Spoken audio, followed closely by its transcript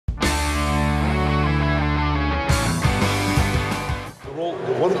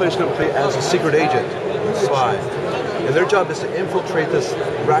one player is going to play as a secret agent, spy. And their job is to infiltrate this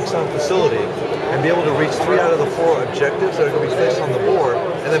Raxon facility and be able to reach 3 out of the 4 objectives that are going to be placed on the board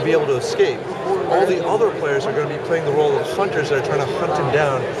and then be able to escape. All the other players are going to be playing the role of hunters that are trying to hunt him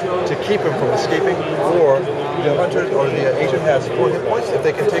down to keep him from escaping, or the hunter or the agent has 4 hit points. If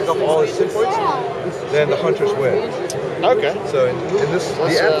they can take off all his hit points, then the hunters win. Okay. So in this,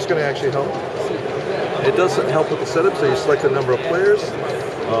 the app is going to actually help. It does help with the setup, so you select the number of players.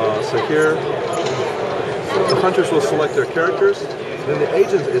 So here, the hunters will select their characters. Then the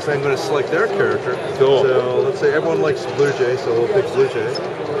agent is then going to select their character. Cool. So let's say everyone likes Blue Jay, so we'll pick Blue Jay.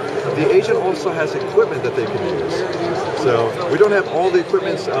 The agent also has equipment that they can use. So we don't have all the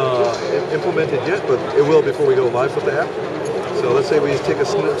equipment implemented yet, but it will before we go live with the app. So let's say we take a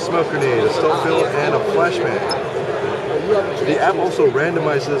smoke grenade, a stealth field, and a flashbang. The app also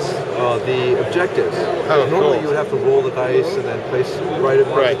randomizes the objectives. Normally you would have to roll the dice and then write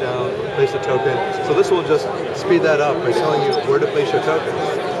it down, place a token. So this will just speed that up by telling you where to place your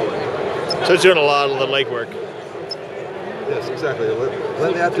tokens. So it's doing a lot of the legwork. Yes, exactly.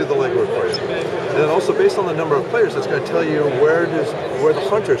 Let the app do the legwork for you. And then also based on the number of players, it's going to tell you where the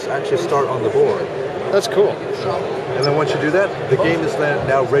hunters actually start on the board. That's cool. And then once you do that, the game is then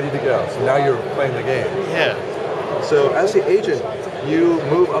now ready to go. So now you're playing the game. Yeah. So as the agent, you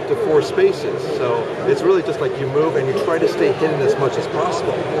move up to 4 spaces. So it's really just like you move and you try to stay hidden as much as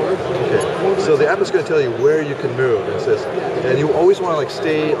possible. Okay. So the app is going to tell you where you can move. It says, and you always want to like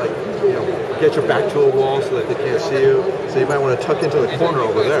stay like, you know, get your back to a wall so that they can't see you. So you might want to tuck into the corner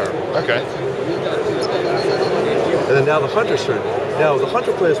over there. Okay. And then now the hunter's turn. Now the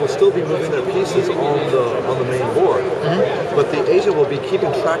hunter players will still be moving their pieces on the main board, but the agent will be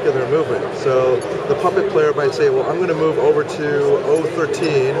keeping track of their movement. So the puppet player might say, well, I'm going to move over to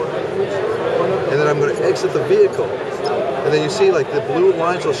 013, and then I'm going to exit the vehicle. And then you see like the blue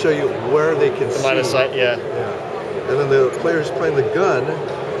lines will show you where they can see. Line of sight, yeah. And then the players playing the gun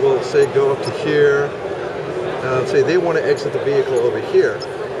will say go up to here, say they want to exit the vehicle over here.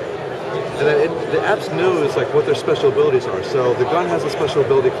 And then the apps knows like what their special abilities are. So the gun has a special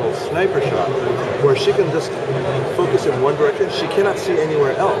ability called Sniper Shot, where she can just focus in one direction. She cannot see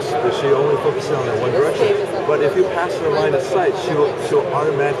anywhere else, but she only focuses on that one direction. But if you pass her line of sight, she'll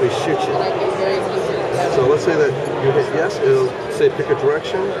automatically shoot you. So let's say that you hit yes, it'll say pick a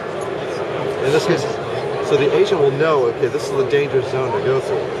direction. In this case, so the agent will know, okay, this is the dangerous zone to go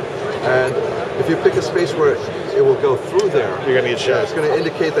through. And if you pick a space where it will go through there, you're going to get shot. Yeah, it's going to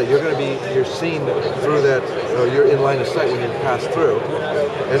indicate that you're seen through that, you're in line of sight when you pass through.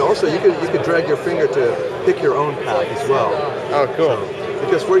 And also you could drag your finger to pick your own path as well. Oh, cool. So,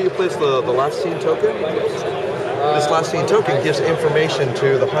 because where you place the last scene token, this last scene token gives information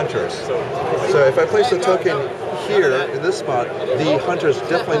to the hunters. So if I place the token here in this spot, the hunters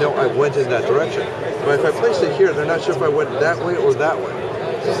definitely know I went in that direction. But if I place it here, they're not sure if I went that way or that way.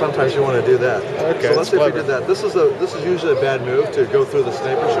 So sometimes you want to do that. Okay. So let's say if we did that. This is usually a bad move to go through the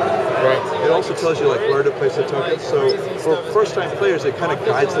sniper shot. Right. It also tells you like where to place the token. So for first-time players, it kind of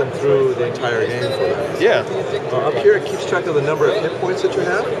guides them through the entire game for them. Yeah. Up here, it keeps track of the number of hit points that you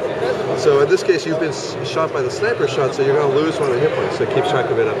have. So in this case, you've been shot by the sniper shot, so you're going to lose one of the hit points. So it keeps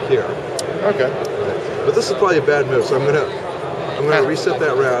track of it up here. Okay. But this is probably a bad move, so I'm gonna reset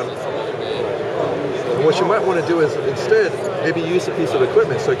that round. And what you might want to do is instead maybe use a piece of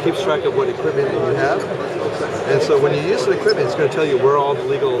equipment, so it keeps track of what equipment that you have. And so when you use the equipment, it's going to tell you where all the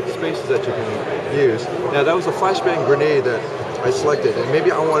legal spaces that you can use. Now that was a flashbang grenade that I selected, and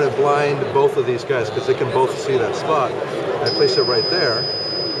maybe I want to blind both of these guys because they can both see that spot. I place it right there.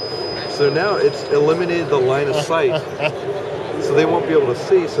 So now it's eliminated the line of sight, so they won't be able to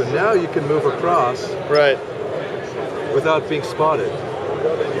see. So now you can move across without being spotted.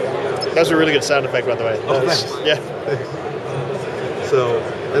 That's a really good sound effect, by the way. Oh, thanks. Yeah. So,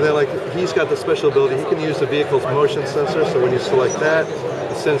 and then like he's got the special ability, he can use the vehicle's motion sensor, so when you select that,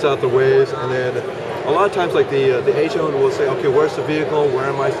 it sends out the waves, and then a lot of times like the agent will say, okay, where's the vehicle, where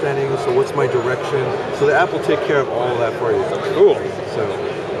am I standing, so what's my direction, so the app will take care of all of that for you. Cool.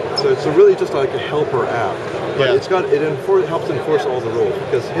 So it's really just like a helper app, but it helps enforce all the rules,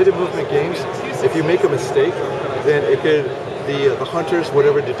 because hidden movement games, if you make a mistake, then it could, the hunters,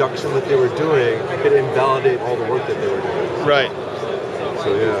 whatever deduction that they were doing, could invalidate all the work that they were doing. Right.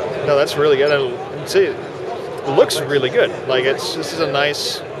 So yeah. No, that's really good. And see, it looks really good. Like this is a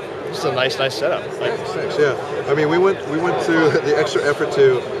nice setup. Like, Thanks. Yeah. I mean, we went to the extra effort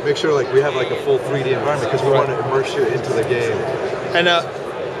to make sure like we have like a full 3D environment because we want to immerse you into the game. And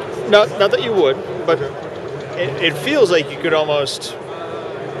not that you would, but it feels like you could almost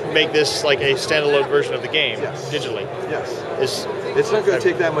make this like a standalone version of the game digitally. Yes. It's not going to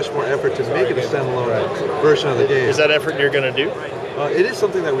take that much more effort to make it a standalone version of the game. Is that effort you're going to do? It is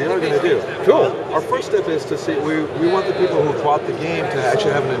something that we are going to do. Cool. Our first step is to see, we want the people who bought the game to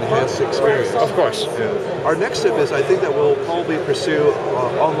actually have an enhanced experience. Of course. Yeah. Our next step is, I think that we'll probably pursue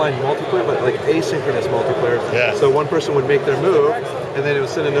online multiplayer, but like asynchronous multiplayer. Yeah. So one person would make their move, and then it would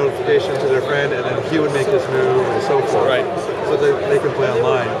send a notification to their friend, and then he would make his move, and so forth. Right. So that they can play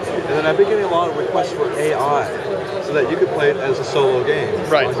online. And then I've been getting a lot of requests for AI, so that you could play it as a solo game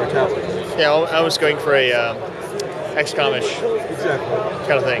on your tablet. Yeah, I was going for a XCOM-ish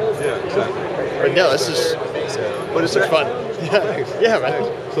kind of thing. Yeah, exactly. But no, this is, but it's fun. Yeah,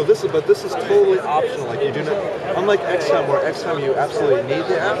 man. So this is totally optional. Like you do not, unlike XCOM, where XCOM you absolutely need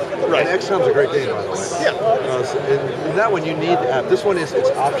the app. Right. And XCOM's a great game, by the way. Yeah. So in that one you need the app. This one it's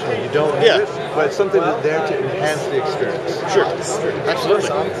optional. You don't need it, but it's something that's there to enhance the experience. Sure. Absolutely.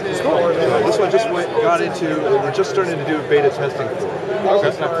 It's cool. This one just got into. We're just starting to do beta testing for it. So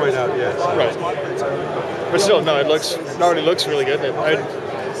it's not quite out yet. So. Right. But still, no, it already looks really good.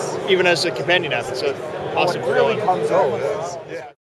 Even as a companion app, it's awesome. Really comes out.